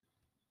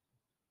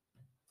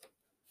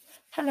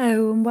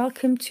Hello, and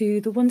welcome to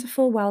the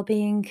Wonderful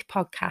Wellbeing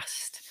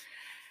podcast.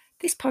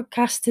 This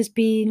podcast has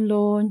been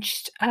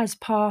launched as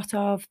part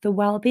of the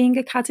Wellbeing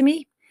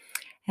Academy,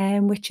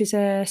 which is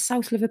a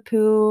South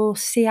Liverpool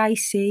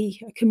CIC,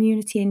 a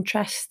community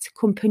interest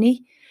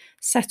company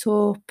set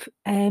up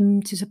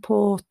to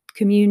support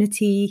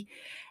community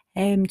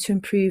to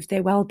improve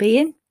their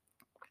wellbeing.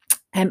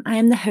 I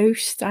am the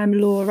host. I'm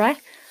Laura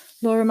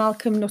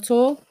Malcolm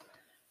Nuttall.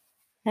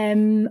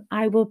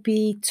 I will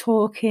be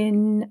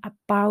talking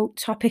about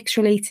topics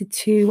related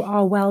to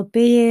our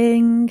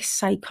well-being,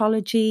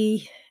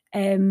 psychology.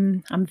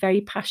 I'm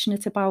very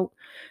passionate about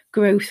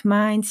growth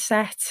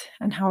mindset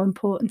and how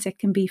important it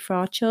can be for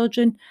our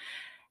children,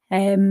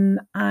 and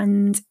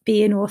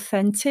being our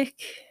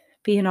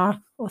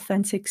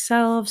authentic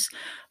selves,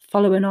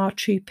 following our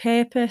true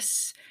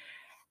purpose.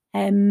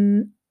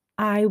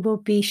 I will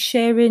be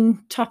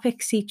sharing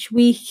topics each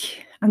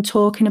week and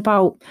talking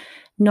about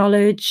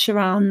knowledge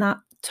around that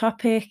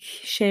topic,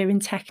 sharing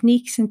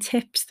techniques and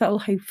tips that will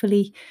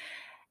hopefully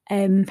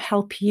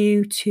help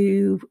you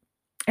to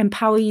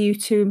empower you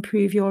to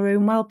improve your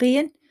own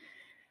well-being.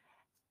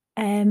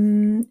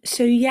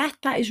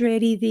 That is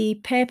really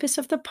the purpose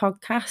of the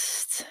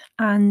podcast,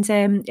 and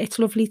it's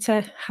lovely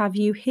to have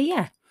you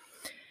here.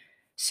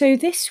 So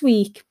this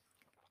week,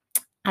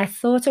 I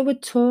thought I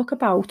would talk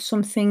about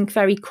something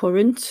very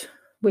current,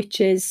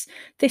 which is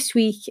this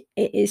week,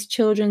 it is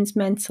Children's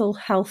Mental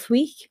Health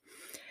Week.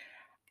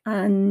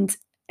 And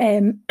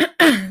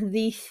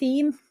the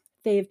theme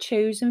they have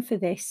chosen for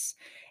this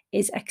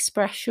is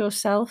Express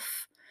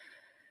Yourself.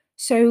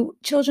 So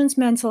Children's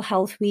Mental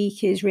Health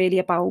Week is really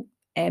about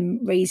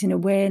raising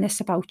awareness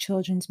about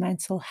children's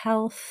mental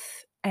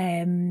health,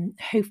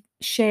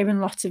 sharing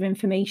lots of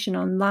information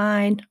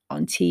online,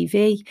 on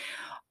TV,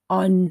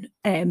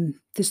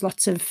 there's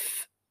lots of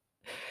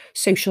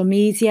social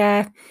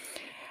media,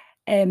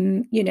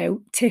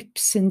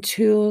 tips and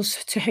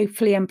tools to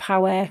hopefully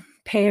empower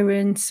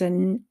parents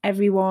and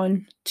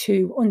everyone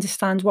to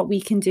understand what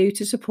we can do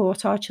to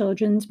support our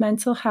children's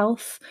mental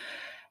health.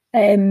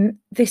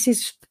 This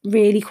is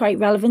really quite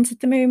relevant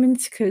at the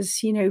moment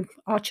because,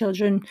 our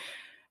children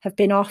have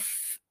been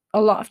off.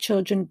 A lot of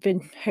children have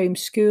been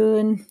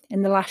homeschooling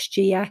in the last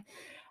year.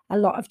 A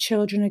lot of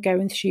children are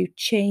going through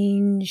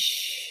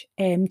change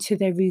to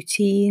their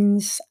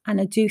routines.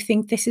 And I do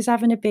think this is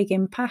having a big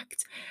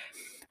impact.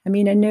 I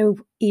mean, I know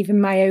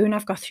even my own,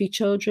 I've got 3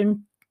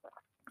 children.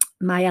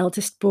 My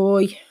eldest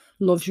boy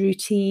loves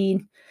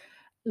routine,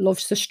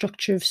 loves the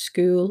structure of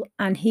school,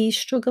 and he's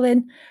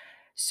struggling.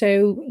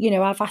 So,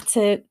 I've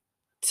had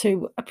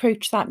to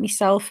approach that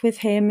myself with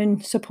him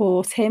and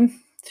support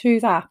him through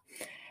that.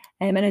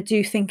 And I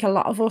do think a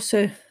lot of us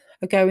are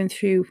going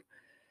through,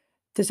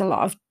 there's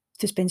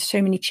been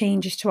so many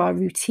changes to our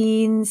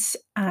routines,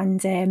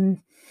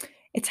 and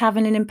it's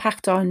having an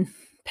impact on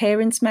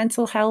parents'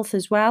 mental health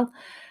as well.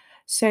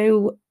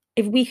 So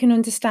if we can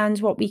understand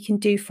what we can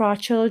do for our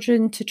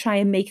children to try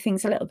and make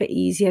things a little bit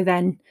easier,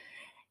 then,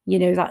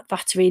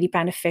 that's really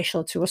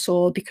beneficial to us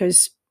all,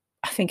 because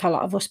I think a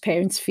lot of us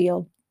parents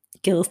feel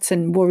guilt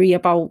and worry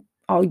about,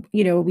 are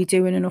we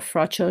doing enough for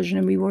our children?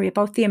 And we worry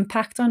about the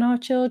impact on our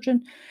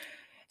children.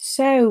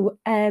 So,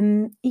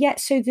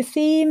 so the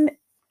theme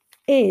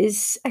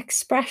is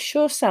express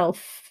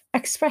yourself.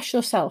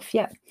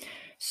 Yeah.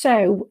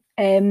 So,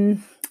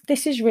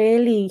 this is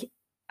really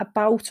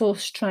about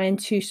us trying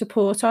to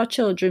support our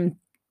children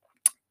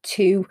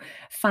to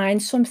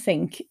find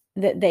something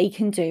that they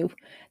can do,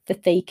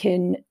 that they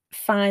can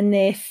find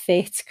their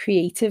fit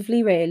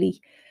creatively,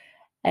 really.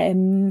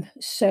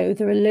 So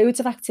there are loads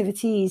of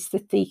activities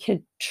that they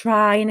could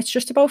try, and it's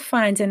just about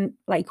finding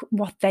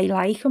what they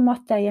like and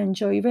what they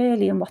enjoy,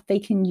 really, and what they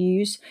can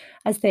use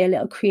as their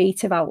little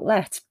creative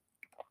outlet.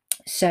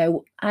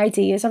 So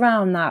ideas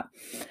around that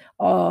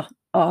are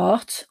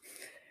art,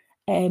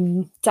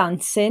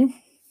 dancing,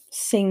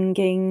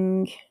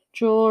 singing,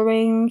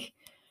 drawing,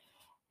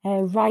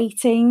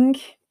 writing,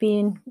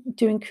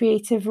 doing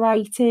creative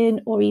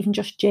writing, or even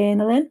just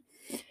journaling.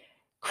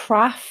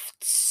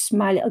 Crafts,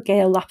 my little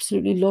girl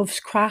absolutely loves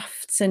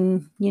crafts,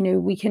 and I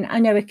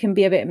know it can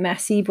be a bit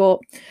messy, but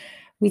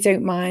we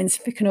don't mind.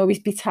 It can always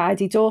be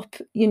tidied up.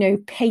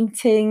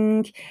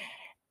 Painting.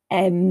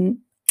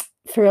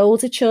 For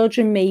older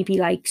children, maybe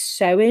like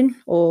sewing,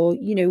 or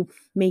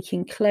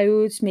making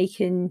clothes,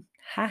 making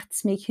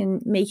hats,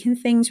 making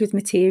things with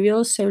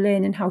materials. So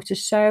learning how to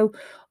sew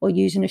or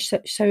using a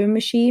sewing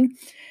machine.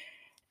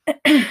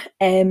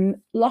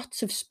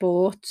 Lots of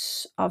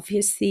sports,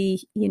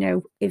 obviously.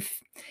 If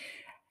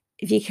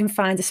you can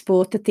find a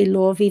sport that they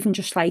love, even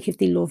just like if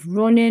they love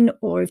running,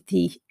 or if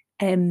they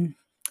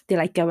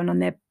like going on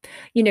their,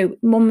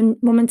 mum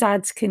and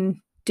dads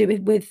can do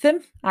it with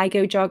them. I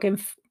go jogging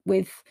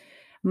with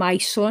my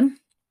son,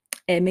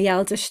 my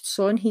eldest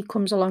son. He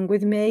comes along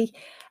with me,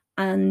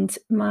 and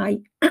my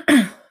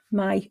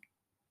my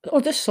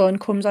other son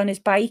comes on his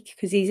bike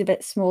because he's a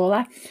bit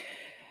smaller.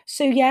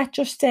 So yeah,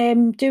 just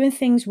doing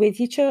things with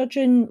your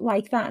children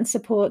like that and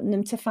supporting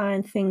them to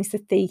find things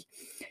that they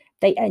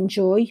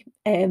enjoy.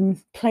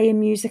 Playing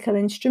musical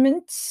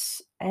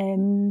instruments,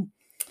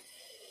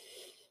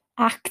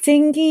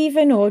 acting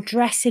even, or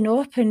dressing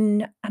up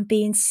and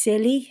being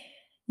silly.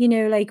 You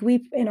know, like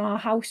we in our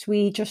house,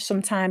 we just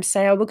sometimes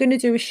say, "Oh, we're going to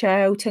do a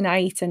show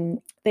tonight," and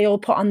they all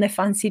put on their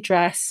fancy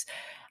dress,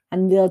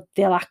 and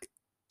they'll act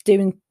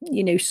doing,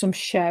 some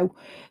show.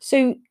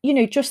 So,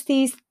 just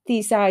these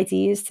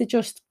ideas to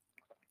just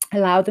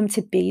allow them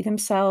to be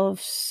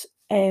themselves.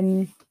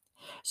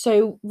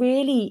 So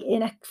really,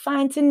 in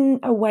finding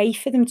a way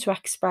for them to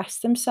express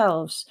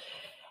themselves,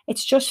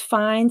 it's just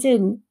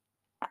finding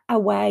a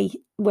way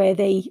where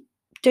they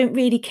don't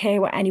really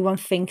care what anyone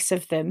thinks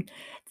of them.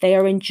 They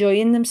are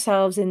enjoying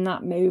themselves in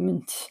that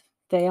moment.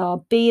 They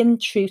are being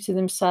true to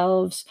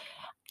themselves.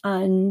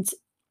 And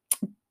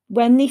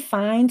when they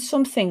find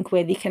something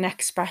where they can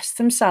express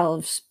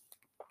themselves,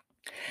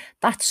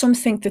 that's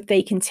something that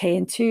they can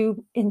turn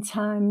to in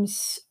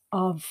times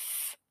of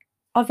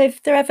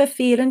if they're ever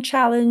feeling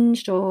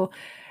challenged, or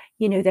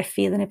they're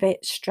feeling a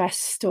bit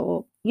stressed,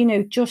 or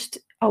just,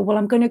 oh well,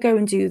 I'm going to go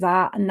and do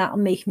that and that'll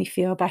make me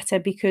feel better.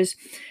 Because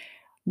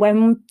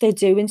when they're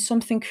doing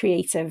something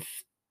creative,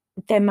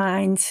 their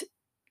mind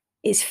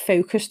is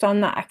focused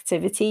on that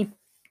activity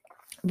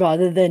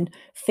rather than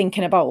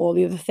thinking about all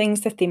the other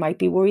things that they might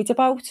be worried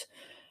about.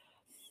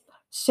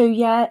 So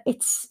yeah,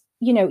 it's,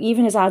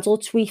 even as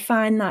adults, we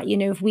find that,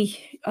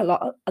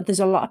 if there's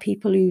a lot of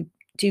people who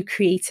do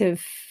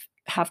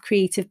have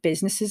creative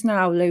businesses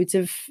now. Loads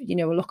of,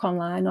 look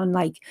online on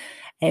like,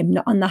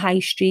 on the high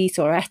street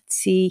or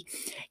Etsy,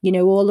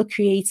 all the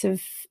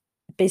creative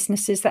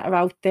businesses that are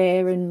out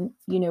there, and,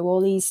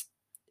 all these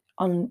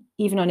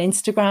even on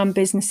Instagram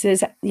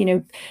businesses,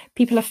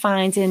 people are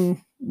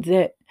finding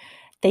that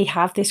they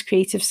have this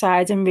creative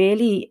side, and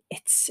really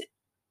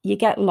you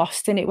get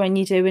lost in it when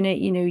you're doing it.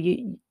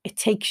 It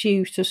takes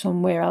you to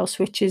somewhere else,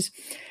 which is,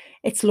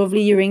 it's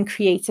lovely. You're in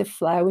creative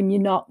flow, and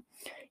you're not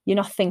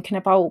thinking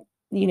about,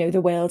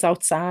 the world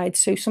outside.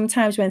 So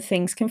sometimes when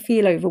things can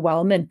feel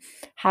overwhelming,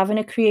 having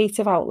a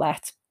creative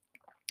outlet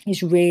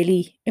is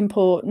really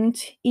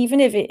important. Even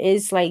if it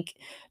is like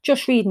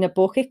just reading a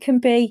book, it can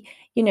be,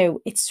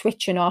 it's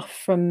switching off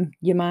from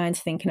your mind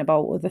thinking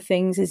about other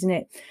things, isn't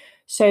it?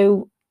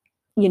 So,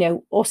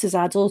 us as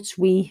adults,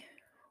 we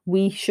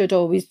should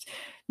always,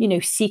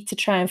 seek to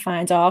try and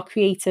find our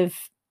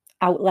creative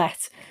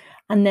outlet,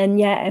 and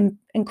then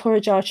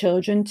encourage our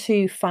children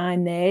to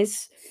find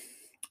theirs.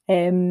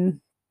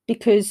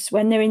 Because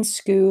when they're in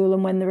school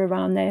and when they're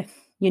around their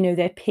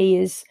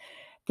peers,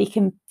 they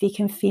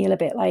can feel a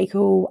bit like,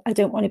 oh, I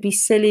don't want to be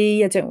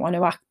silly, I don't want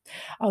to act,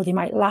 oh, they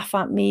might laugh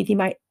at me, they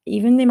might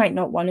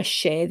not want to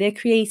share their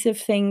creative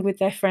thing with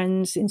their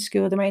friends in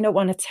school. They might not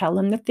want to tell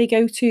them that they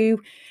go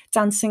to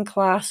dancing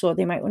class, or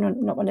they might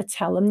not want to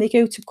tell them they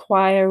go to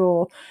choir,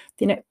 or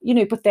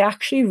but they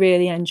actually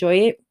really enjoy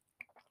it.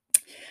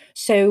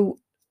 So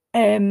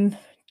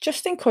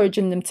just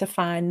encouraging them to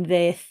find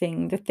their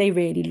thing that they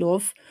really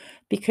love,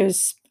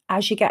 because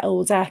as you get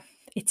older,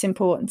 it's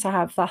important to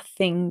have that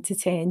thing to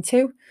turn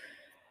to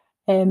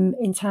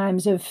in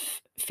times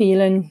of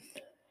feeling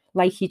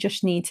like you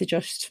just need to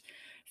just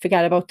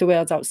forget about the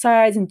world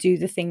outside and do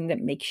the thing that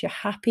makes you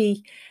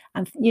happy,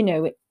 and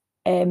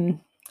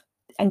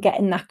and get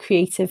in that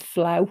creative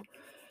flow.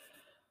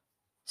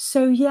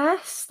 So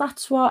yes,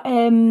 that's what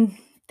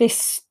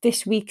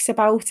this week's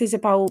about, is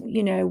about,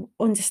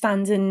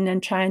 understanding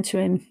and trying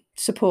to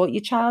support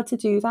your child to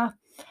do that.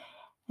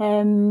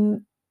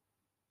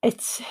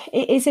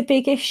 It is a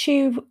big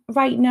issue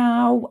right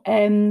now.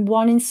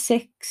 1 in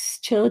 6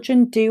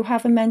 children do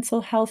have a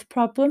mental health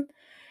problem.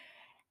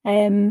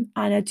 And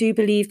I do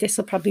believe this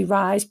will probably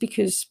rise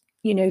because,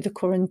 the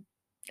current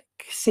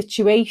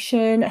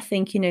situation. I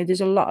think,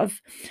 there's a lot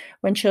of,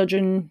 when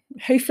children,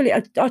 hopefully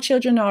our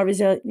children are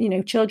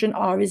resilient, children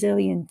are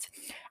resilient.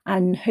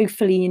 And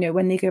hopefully,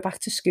 when they go back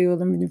to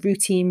school and the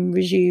routine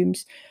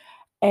resumes,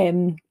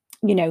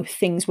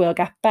 things will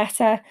get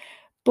better.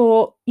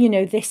 But,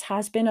 this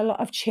has been a lot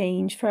of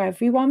change for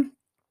everyone.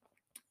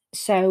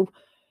 So,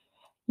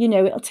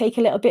 it'll take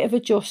a little bit of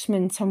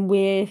adjustment, and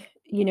we're,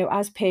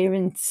 as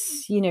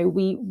parents,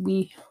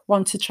 we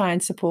want to try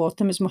and support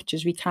them as much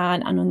as we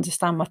can and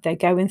understand what they're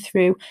going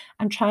through,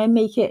 and try and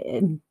make it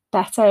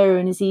better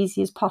and as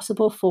easy as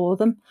possible for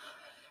them.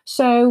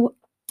 So,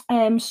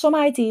 some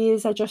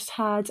ideas I just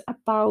had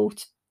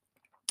about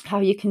how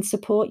you can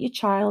support your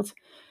child.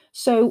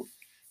 So,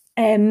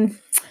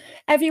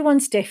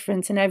 everyone's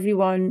different, and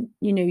everyone,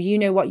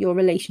 what your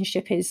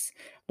relationship is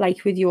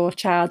like with your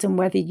child, and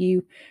whether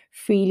you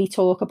freely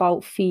talk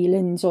about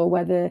feelings, or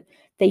whether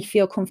they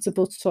feel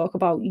comfortable to talk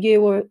about you,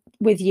 or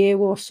with you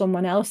or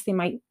someone else. They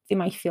might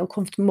feel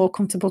more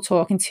comfortable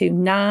talking to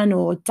nan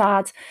or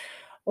dad,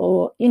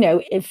 or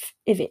if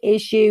it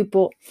is you,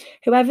 but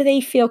whoever they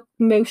feel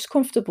most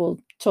comfortable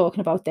talking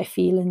about their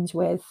feelings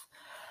with,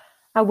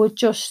 I would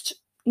just,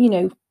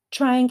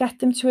 try and get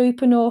them to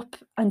open up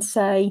and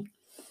say,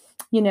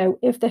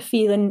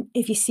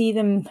 if you see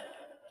them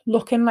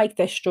looking like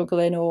they're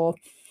struggling, or,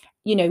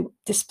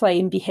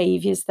 displaying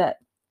behaviours that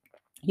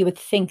you would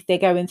think they're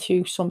going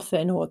through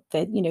something, or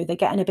they're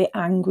getting a bit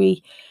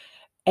angry,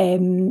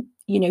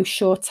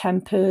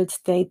 short-tempered,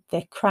 they're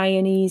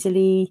crying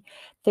easily,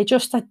 they're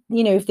just,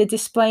 if they're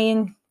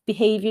displaying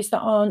behaviours that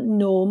aren't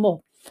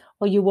normal,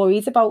 or you're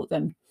worried about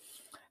them,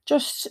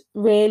 just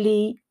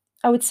really,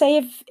 I would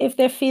say, if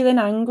they're feeling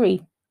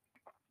angry,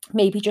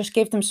 maybe just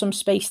give them some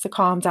space to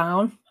calm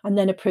down, and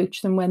then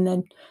approach them when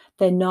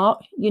they're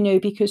not,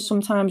 because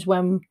sometimes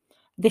when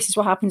this is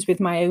what happens with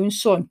my own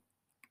son,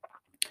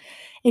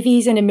 if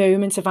he's in a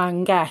moment of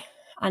anger,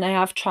 and I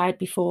have tried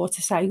before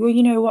to say,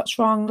 well, what's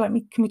wrong?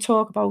 Can we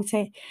talk about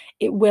it?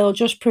 It will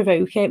just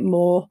provoke it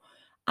more.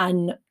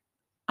 And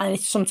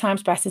it's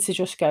sometimes better to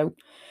just go,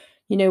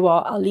 you know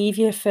what, I'll leave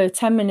you for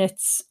 10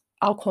 minutes,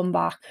 I'll come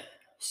back.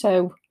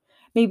 So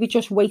maybe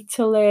just wait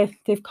till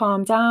they've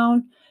calmed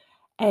down,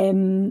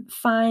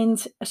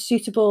 find a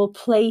suitable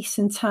place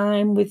and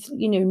time with,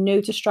 no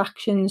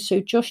distractions. So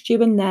just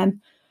you and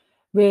them,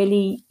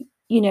 really,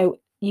 you're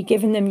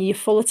giving them your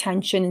full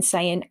attention and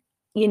saying,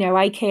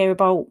 I care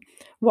about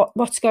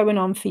what's going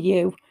on for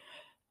you.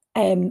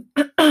 Can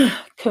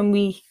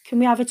we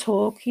have a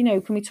talk?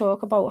 Can we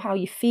talk about how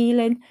you're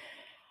feeling?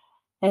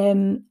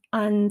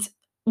 And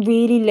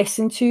really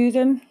listen to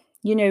them,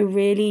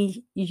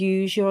 really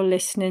use your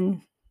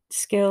listening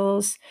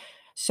skills.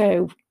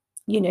 So,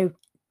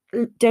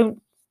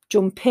 don't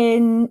jump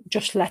in,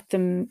 just let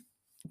them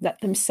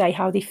say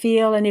how they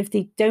feel. And if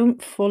they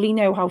don't fully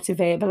know how to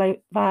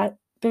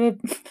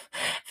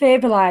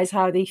verbalize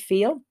how they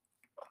feel,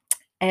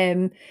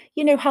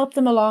 help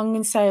them along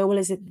and say, oh, well,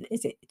 is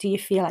it, do you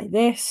feel like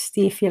this?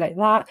 Do you feel like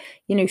that?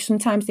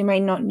 Sometimes they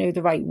might not know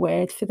the right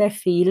word for their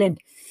feeling.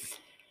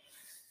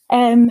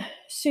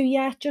 So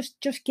yeah, just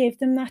give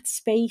them that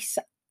space,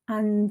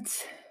 and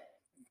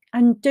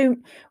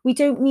we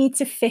don't need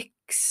to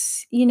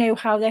fix,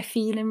 how they're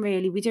feeling,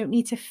 really. We don't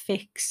need to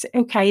fix,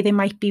 okay, they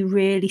might be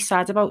really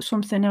sad about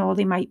something, or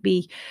they might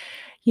be,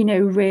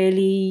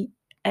 really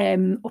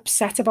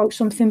upset about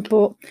something,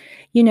 but,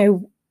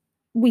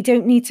 we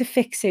don't need to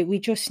fix it. We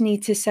just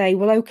need to say,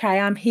 well, okay,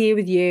 I'm here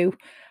with you,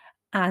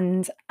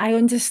 and I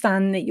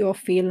understand that you're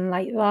feeling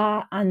like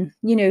that, and,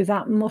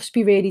 that must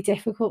be really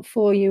difficult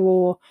for you.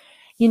 Or,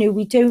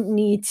 we don't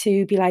need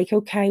to be like,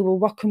 okay, well,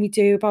 what can we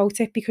do about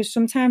it? Because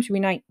sometimes we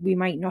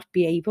might not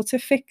be able to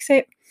fix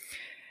it.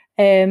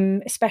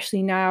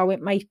 Especially now,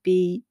 it might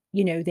be,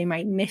 they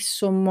might miss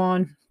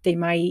someone, they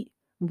might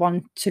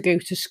want to go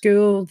to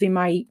school, they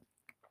might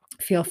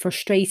feel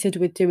frustrated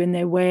with doing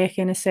their work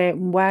in a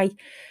certain way.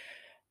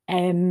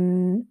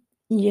 You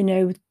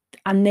know,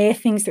 and they're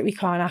things that we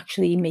can't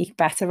actually make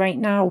better right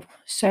now.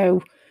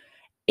 So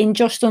in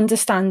just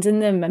understanding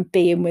them and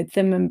being with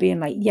them and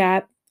being like,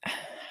 yeah,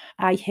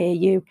 I hear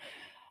you.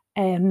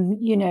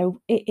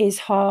 It is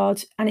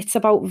hard, and it's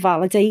about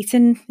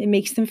validating. It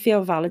makes them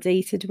feel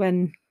validated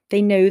when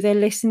they know they're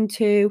listened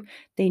to.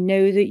 They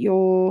know that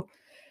you're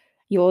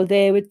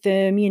there with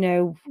them.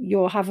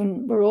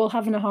 We're all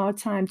having a hard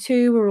time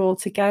too. We're all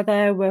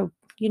together. We're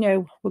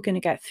going to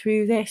get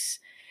through this.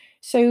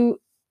 So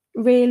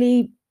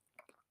really,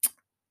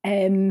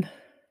 being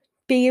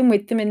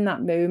with them in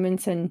that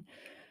moment, and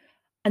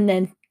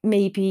then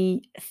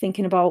maybe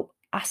thinking about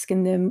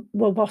asking them,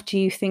 well, what do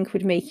you think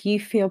would make you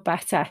feel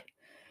better?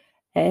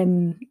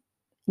 What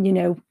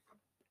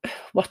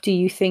do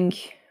you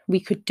think we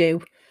could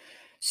do?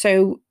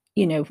 So,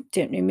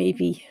 don't know,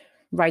 maybe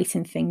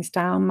writing things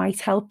down might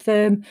help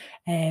them.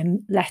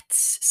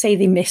 Let's say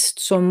they missed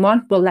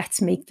someone. Well,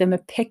 let's make them a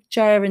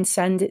picture and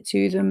send it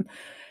to them.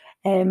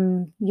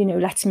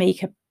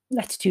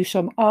 Let's do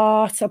some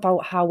art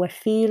about how we're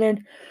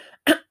feeling.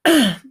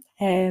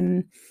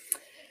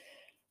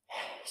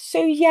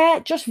 So yeah,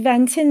 just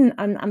venting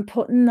and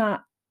putting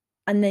that,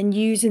 and then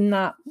using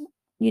that,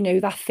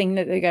 that thing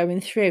that they're going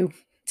through,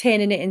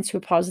 turning it into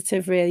a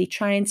positive, really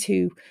trying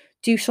to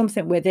do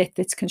something with it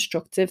that's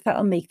constructive,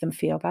 that'll make them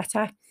feel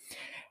better.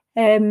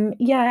 And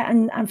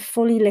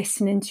fully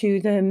listening to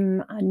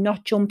them, and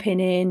not jumping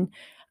in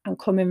and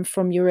coming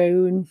from your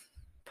own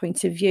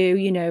point of view,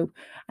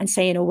 and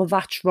saying, oh, well,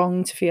 that's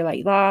wrong to feel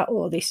like that,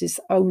 or this is,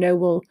 oh no,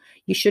 well,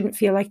 you shouldn't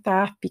feel like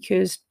that,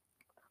 because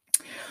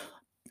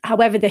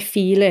however they're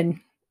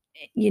feeling,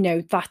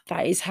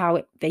 that is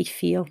how they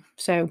feel.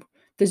 So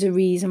there's a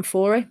reason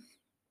for it.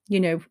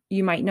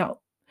 You might not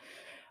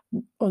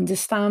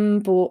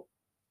understand, but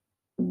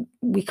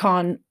we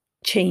can't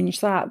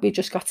change that. We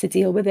just got to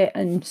deal with it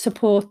and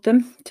support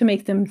them to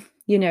make them,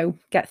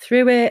 get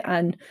through it.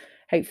 And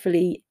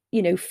hopefully,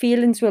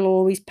 feelings will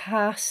always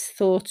pass,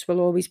 thoughts will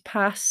always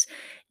pass.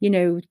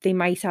 They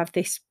might have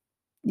this,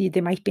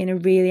 they might be in a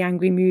really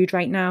angry mood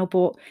right now,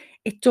 but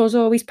it does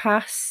always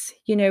pass.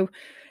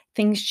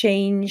 Things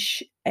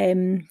change.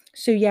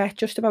 So yeah,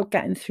 just about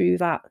getting through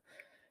that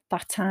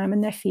time,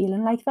 and they're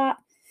feeling like that.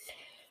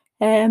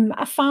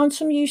 I found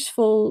some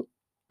useful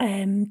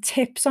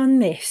tips on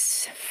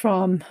this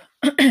from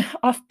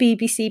off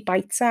BBC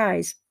Bite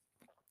Size.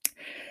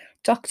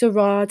 Dr.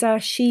 Rada,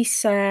 she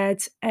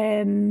said,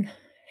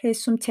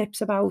 here's some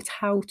tips about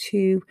how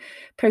to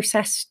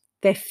process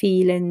their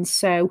feelings.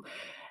 So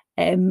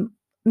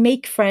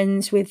make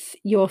friends with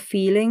your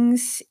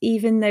feelings,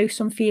 even though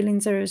some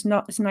feelings are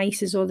not as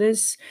nice as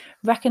others.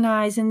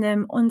 Recognizing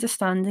them,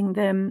 understanding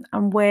them,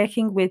 and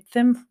working with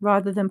them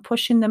rather than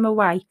pushing them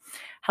away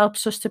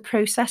helps us to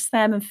process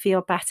them and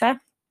feel better.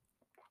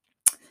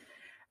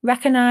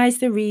 Recognize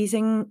the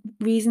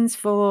reasons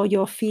for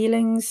your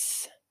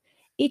feelings.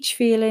 Each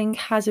feeling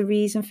has a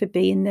reason for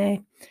being there.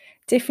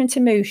 Different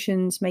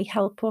emotions may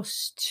help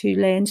us to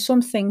learn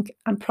something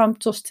and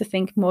prompt us to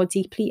think more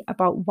deeply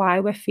about why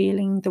we're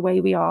feeling the way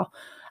we are,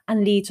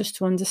 and leads us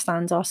to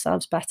understand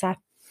ourselves better.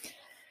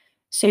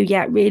 So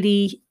yeah,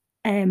 really,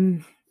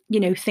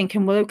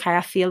 thinking, well, okay,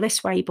 I feel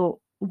this way, but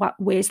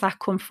where's that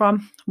come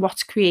from?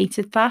 What's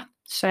created that?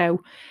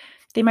 So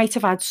they might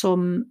have had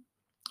some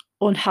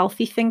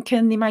unhealthy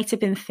thinking. They might have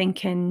been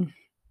thinking,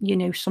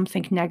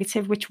 something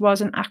negative, which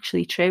wasn't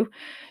actually true.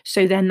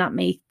 So then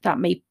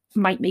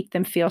might make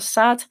them feel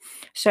sad.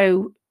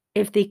 So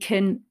if they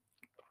can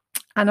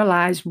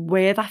analyze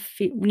where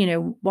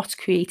what's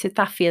created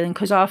that feeling,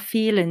 because our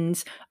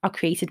feelings are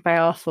created by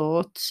our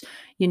thoughts.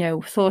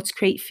 Thoughts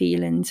create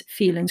feelings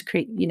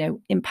create,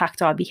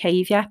 impact our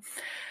behavior.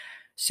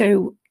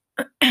 So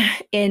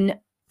in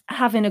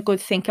having a good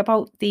think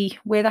about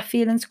where that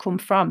feelings come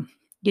from,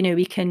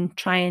 we can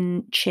try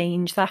and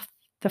change the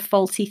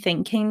faulty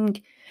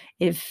thinking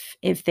if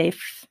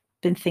they've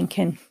been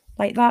thinking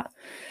like that.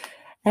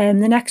 The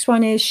next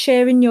one is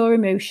sharing your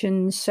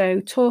emotions. So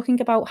talking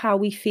about how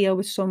we feel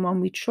with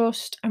someone we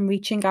trust and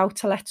reaching out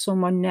to let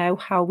someone know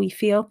how we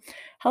feel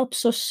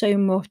helps us so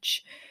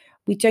much.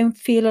 We don't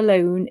feel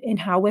alone in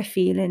how we're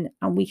feeling,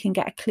 and we can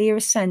get a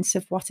clearer sense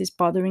of what is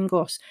bothering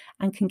us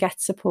and can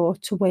get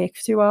support to work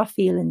through our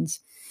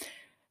feelings.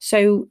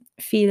 So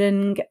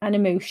feeling an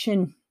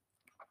emotion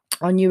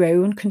on your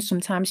own can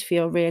sometimes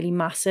feel really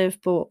massive,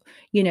 but,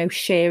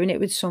 sharing it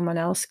with someone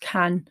else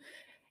can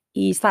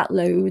ease that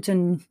load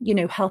and,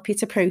 help you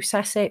to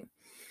process it.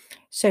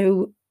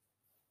 So,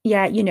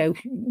 yeah,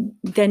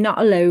 they're not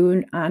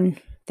alone, and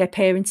their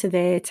parents are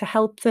there to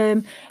help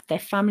them, their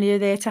family are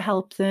there to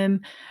help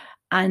them.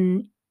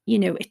 And,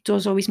 it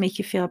does always make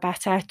you feel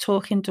better.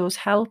 Talking does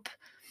help.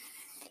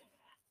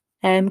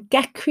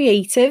 Get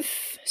creative.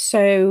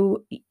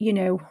 So,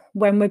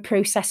 when we're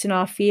processing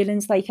our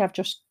feelings, like I've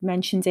just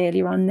mentioned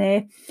earlier on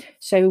there.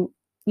 So,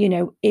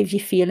 if you're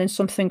feeling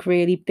something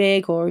really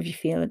big, or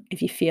if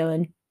you're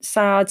feeling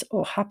sad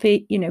or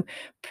happy,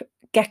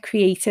 get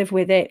creative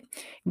with it.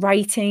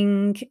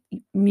 Writing,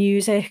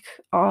 music,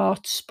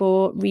 art,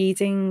 sport,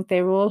 reading,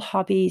 they're all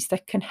hobbies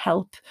that can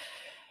help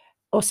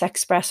us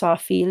express our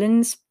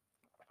feelings.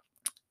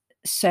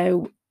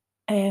 So,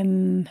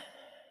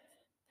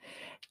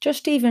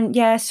 just even,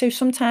 yeah, so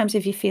sometimes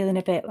if you're feeling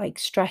a bit like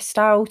stressed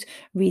out,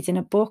 reading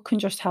a book can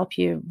just help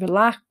you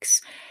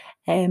relax.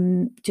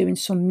 Doing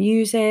some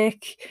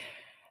music,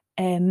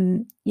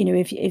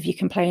 if you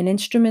can play an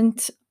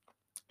instrument.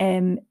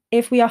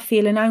 If we are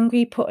feeling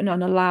angry, putting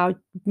on a loud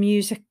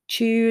music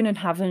tune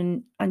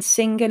and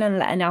singing and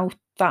letting out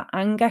that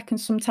anger can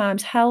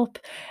sometimes help.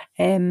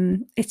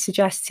 It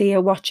suggests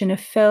here watching a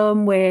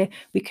film where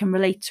we can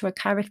relate to a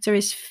character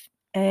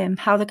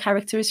how the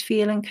character is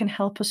feeling can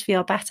help us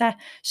feel better.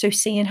 So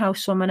seeing how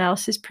someone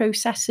else is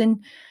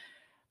processing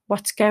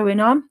what's going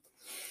on.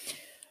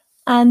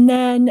 And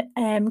then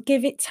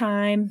give it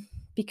time,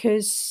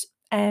 because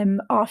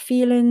our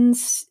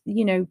feelings,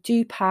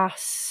 do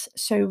pass.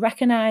 So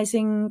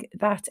recognizing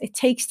that it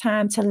takes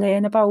time to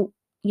learn about,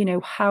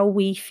 how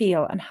we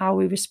feel and how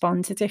we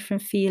respond to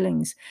different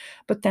feelings.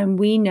 But then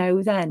we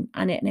know then,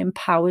 and it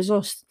empowers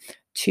us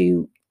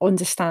to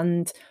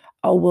understand,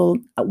 oh, well,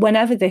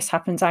 whenever this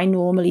happens, I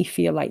normally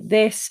feel like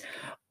this.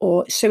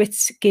 Or so it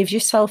gives you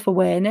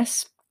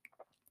self-awareness.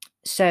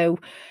 So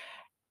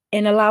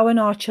in allowing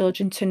our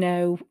children to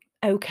know,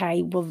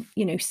 okay, well,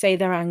 say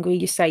they're angry,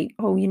 you say,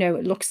 oh,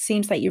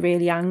 seems like you're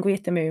really angry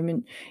at the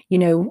moment.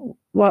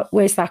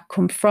 Where's that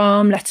come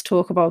from? Let's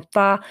talk about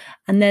that.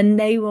 And then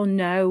they will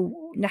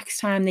know next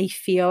time they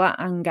feel that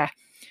anger,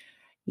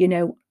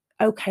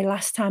 okay,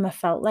 last time I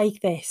felt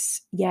like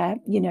this. Yeah,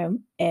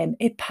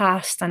 it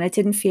passed and I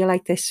didn't feel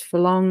like this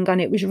for long,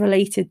 and it was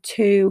related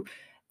to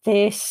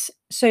this.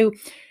 So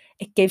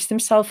it gives them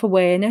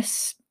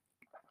self-awareness.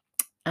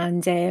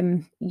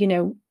 And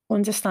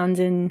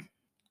understanding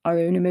our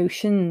own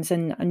emotions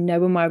and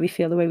knowing why we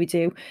feel the way we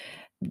do.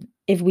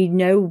 If we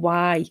know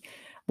why,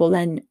 well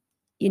then,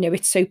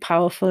 it's so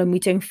powerful, and we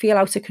don't feel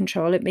out of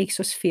control. It makes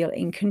us feel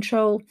in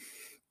control,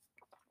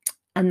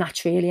 and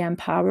that's really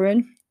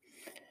empowering.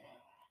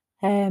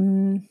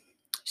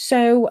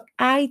 So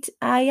I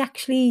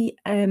actually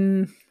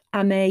am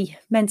my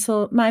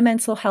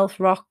Mental Health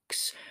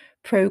Rocks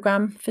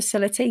program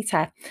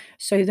facilitator.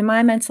 So the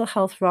My Mental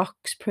Health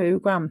Rocks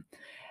program,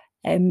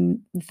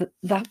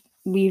 that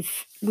we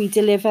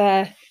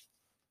deliver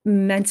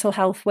mental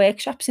health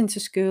workshops into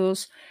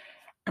schools,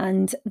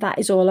 and that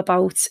is all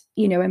about,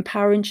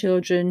 empowering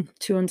children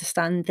to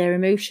understand their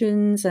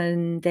emotions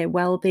and their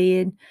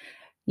well-being,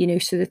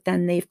 so that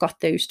then they've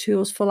got those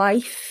tools for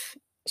life.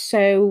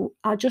 So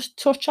I'll just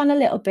touch on a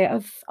little bit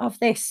of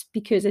this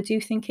because I do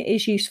think it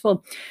is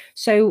useful.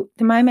 So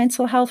the My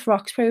Mental Health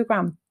Rocks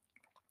program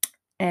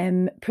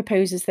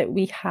proposes that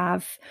we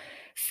have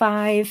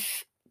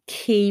 5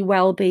 key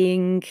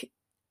wellbeing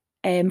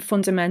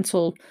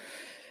fundamental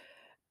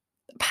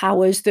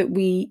powers that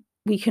we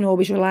can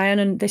always rely on,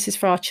 and this is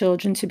for our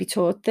children to be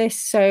taught this.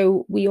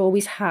 So we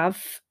always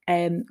have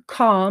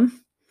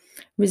calm,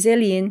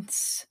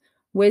 resilience,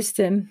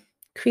 wisdom,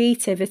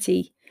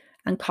 creativity,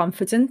 and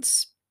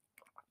confidence.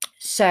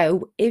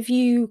 So if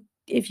you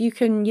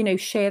can,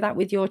 share that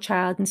with your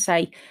child and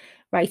say,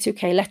 right,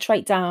 okay, let's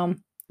write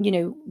down,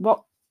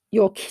 what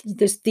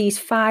there's these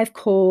 5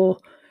 core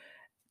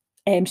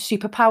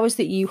superpowers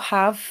that you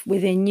have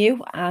within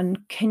you,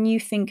 and can you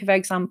think of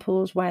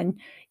examples when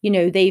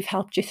they've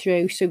helped you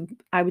through? So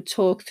I would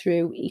talk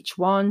through each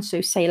one.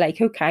 So say,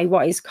 like, okay,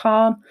 what is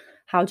calm?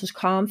 How does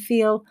calm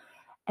feel?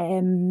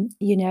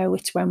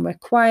 It's when we're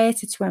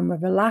quiet, it's when we're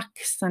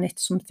relaxed, and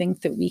it's something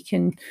that we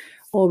can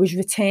always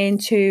return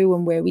to,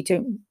 and where we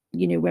don't,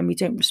 when we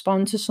don't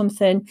respond to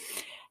something,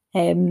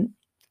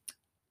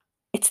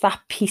 it's that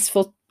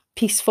peaceful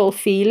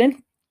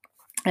feeling.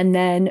 And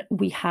then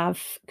we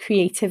have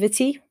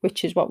creativity,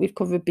 which is what we've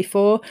covered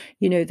before,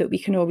 that we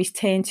can always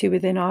turn to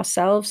within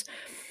ourselves,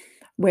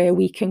 where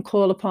we can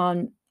call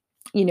upon,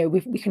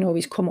 we can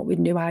always come up with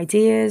new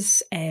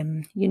ideas.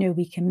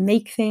 We can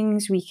make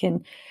things, we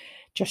can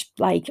just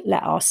like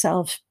let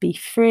ourselves be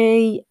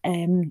free.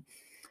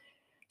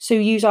 So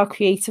use our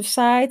creative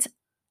side.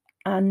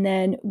 And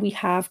then we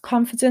have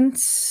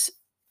confidence,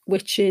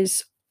 which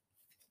is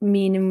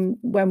meaning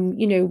when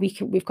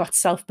we've got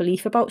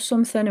self-belief about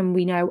something, and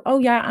we know, oh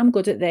yeah, I'm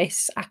good at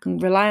this, I can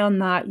rely on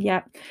that.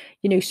 Yeah.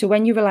 So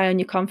when you rely on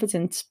your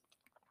confidence,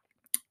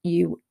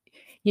 you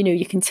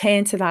can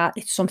turn to that.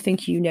 It's something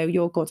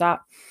you're good at.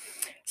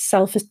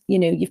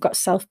 You've got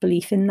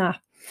self-belief in that.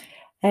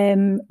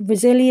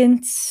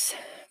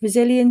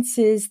 Resilience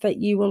is that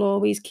you will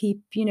always keep,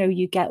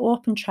 you get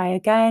up and try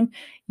again.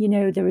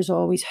 There is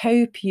always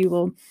hope. You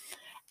will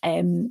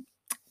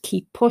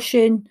keep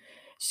pushing.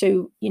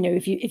 So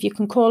if you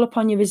can call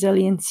upon your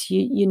resilience,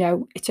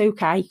 it's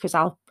okay, because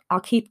I'll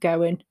keep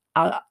going.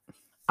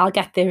 I'll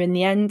get there in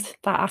the end.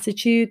 That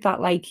attitude,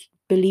 that like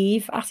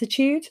believe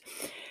attitude.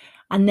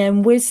 And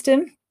then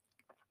wisdom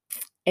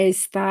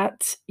is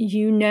that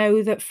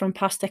that from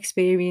past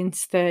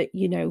experience that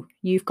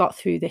you've got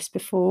through this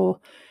before,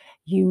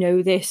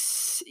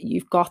 this,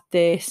 you've got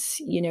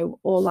this,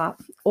 all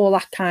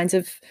that kind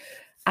of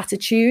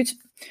attitude.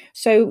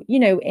 So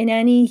in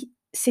any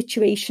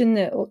situation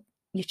that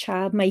your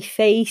child may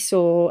face,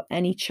 or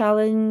any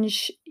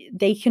challenge,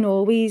 they can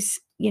always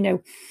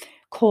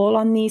call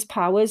on these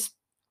powers.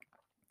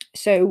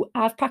 So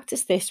I've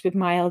practiced this with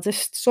my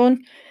eldest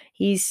son.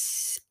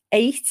 He's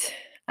 8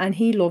 and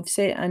he loves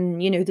it.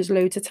 And there's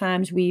loads of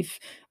times we've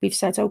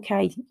said,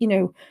 okay,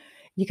 you're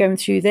going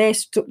through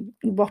this,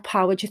 what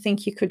power do you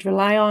think you could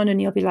rely on? And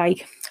he'll be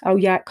like, oh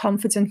yeah,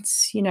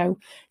 confidence.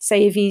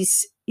 Say if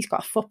he's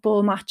got a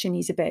football match and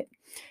he's a bit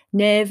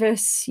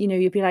nervous,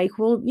 you'll be like,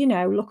 well,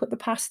 look at the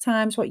past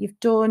times, what you've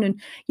done.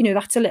 And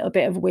that's a little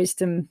bit of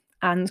wisdom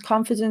and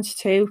confidence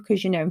too,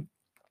 because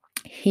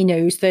he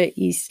knows that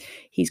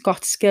he's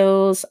got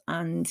skills,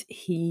 and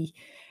he'll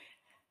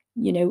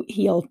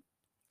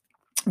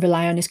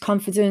rely on his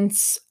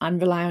confidence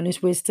and rely on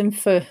his wisdom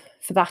for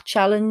that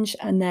challenge.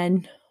 And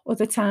then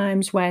other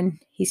times when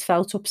he's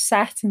felt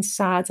upset and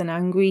sad and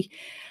angry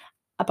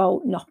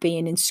about not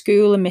being in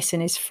school and missing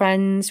his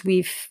friends,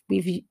 we've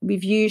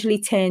usually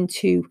turned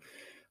to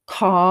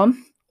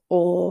calm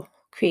or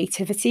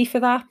creativity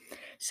for that.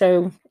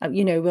 So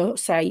we'll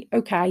say,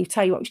 okay,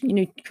 tell you what, do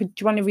you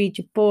want to read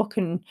your book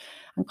and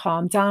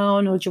calm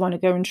down, or do you want to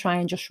go and try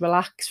and just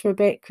relax for a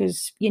bit?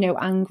 Because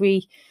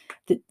angry,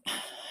 that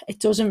it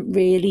doesn't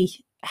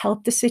really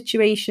help the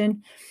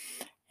situation.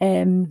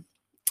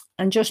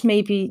 And just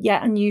maybe,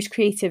 and use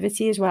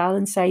creativity as well,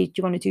 and say, do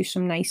you want to do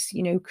some nice,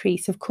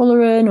 creative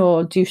colouring,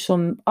 or do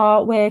some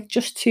artwork,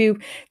 just to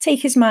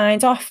take his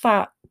mind off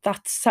that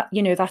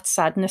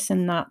sadness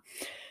and that,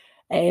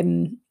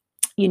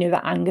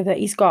 that anger that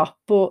he's got,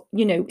 but,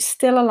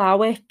 still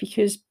allow it,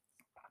 because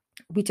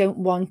we don't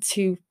want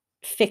to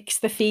fix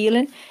the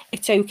feeling.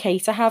 It's okay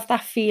to have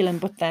that feeling,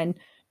 but then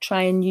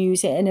try and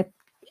use it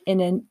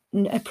in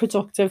a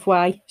productive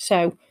way.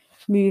 So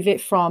move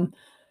it from,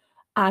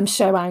 I'm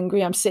so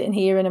angry, I'm sitting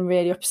here and I'm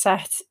really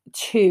upset,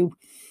 to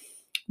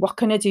what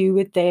can I do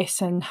with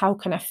this, and how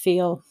can I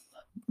feel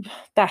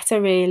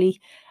better,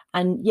 really?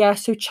 And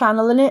so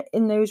channeling it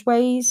in those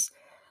ways.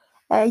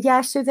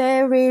 So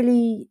they're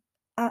really,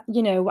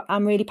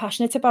 I'm really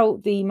passionate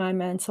about the My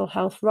Mental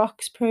Health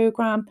Rocks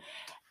program,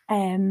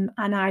 and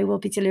I will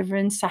be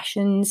delivering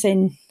sessions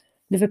in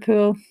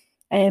Liverpool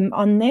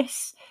on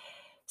this.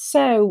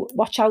 So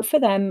watch out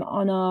for them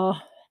on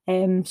our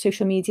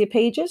social media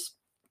pages.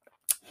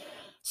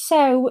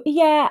 So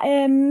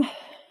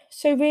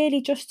so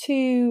really, just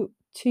to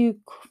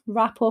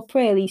wrap up,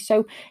 really.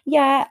 So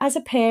as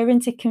a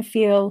parent, it can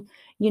feel,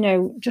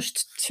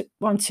 just to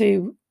want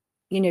to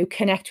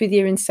connect with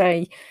you and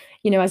say,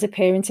 as a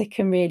parent, it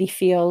can really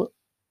feel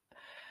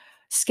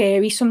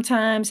scary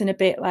sometimes and a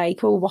bit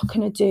like, oh, what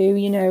can I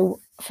do,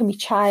 for my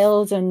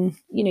child and,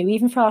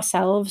 even for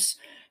ourselves,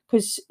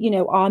 because,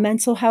 our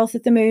mental health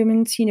at the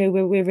moment,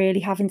 we're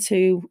really having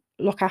to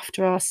look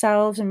after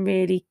ourselves and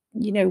really,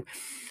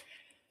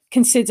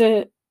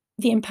 consider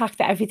the impact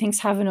that everything's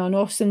having on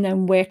us. And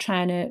then we're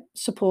trying to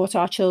support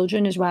our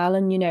children as well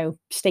and,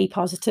 stay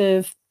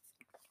positive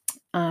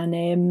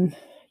and,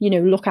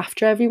 look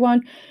after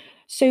everyone.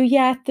 So,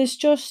 yeah, there's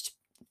just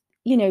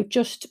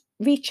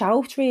reach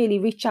out, really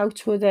reach out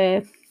to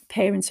other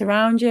parents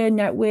around you,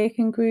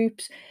 networking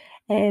groups,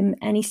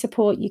 any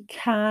support you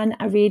can.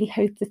 I really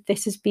hope that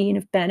this has been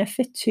of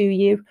benefit to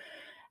you.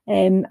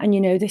 And,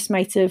 this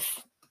might have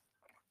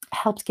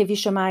helped give you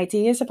some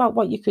ideas about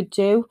what you could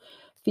do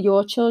for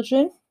your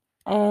children.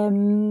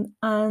 And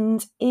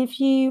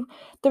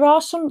there's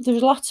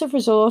lots of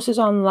resources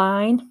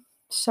online.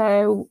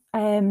 So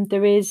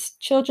there is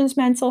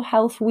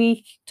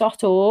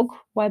childrensmentalhealthweek.org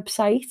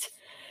website.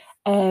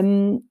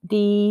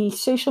 The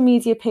social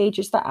media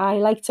pages that I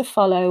like to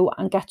follow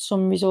and get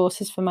some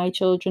resources for my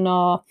children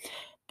are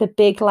the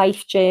Big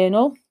Life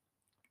Journal,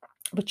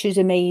 which is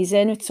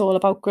amazing. It's all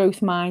about growth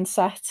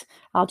mindset.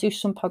 I'll do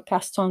some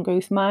podcasts on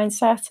growth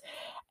mindset.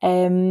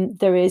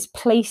 There is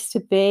Place to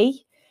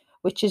Be,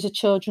 which is a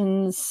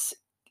children's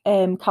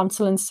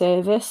counselling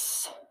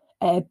service.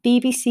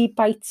 BBC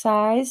Bite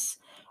Size,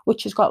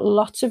 which has got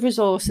lots of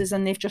resources,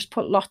 and they've just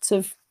put lots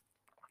of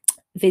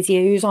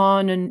videos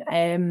on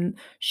and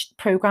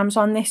programs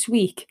on this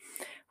week,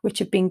 which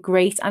have been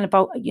great, and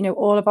about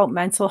all about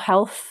mental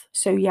health.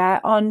 So yeah,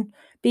 on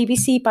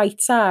BBC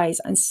Bite Size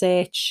and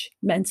search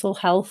mental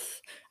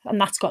health, and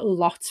that's got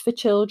lots for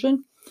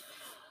children.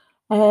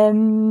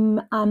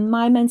 And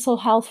My Mental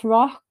Health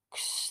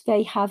Rocks,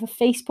 they have a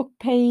Facebook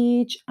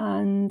page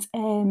and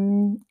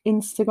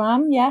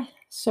Instagram. Yeah,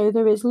 so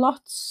there is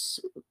lots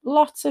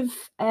of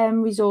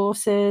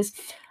resources.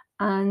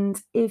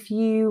 And if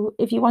you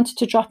wanted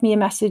to drop me a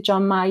message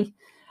on my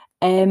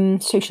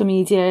social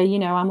media,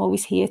 I'm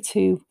always here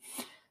to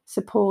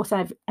support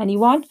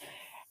anyone.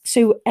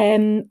 So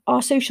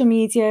our social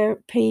media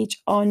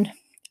page on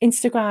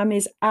Instagram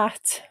is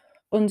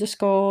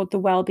 @_ the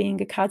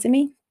Wellbeing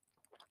Academy,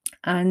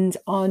 and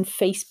on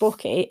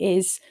Facebook it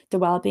is the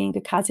Wellbeing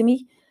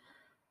Academy.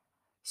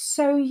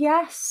 So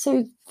yes,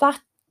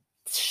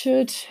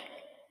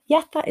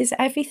 that is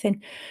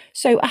everything.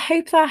 So I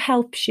hope that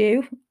helps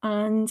you,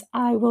 and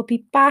I will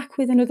be back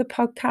with another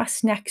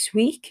podcast next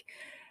week.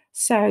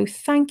 So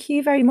thank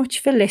you very much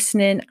for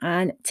listening,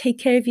 and take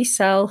care of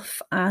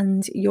yourself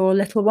and your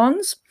little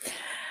ones.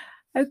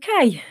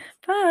 Okay,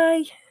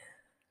 bye.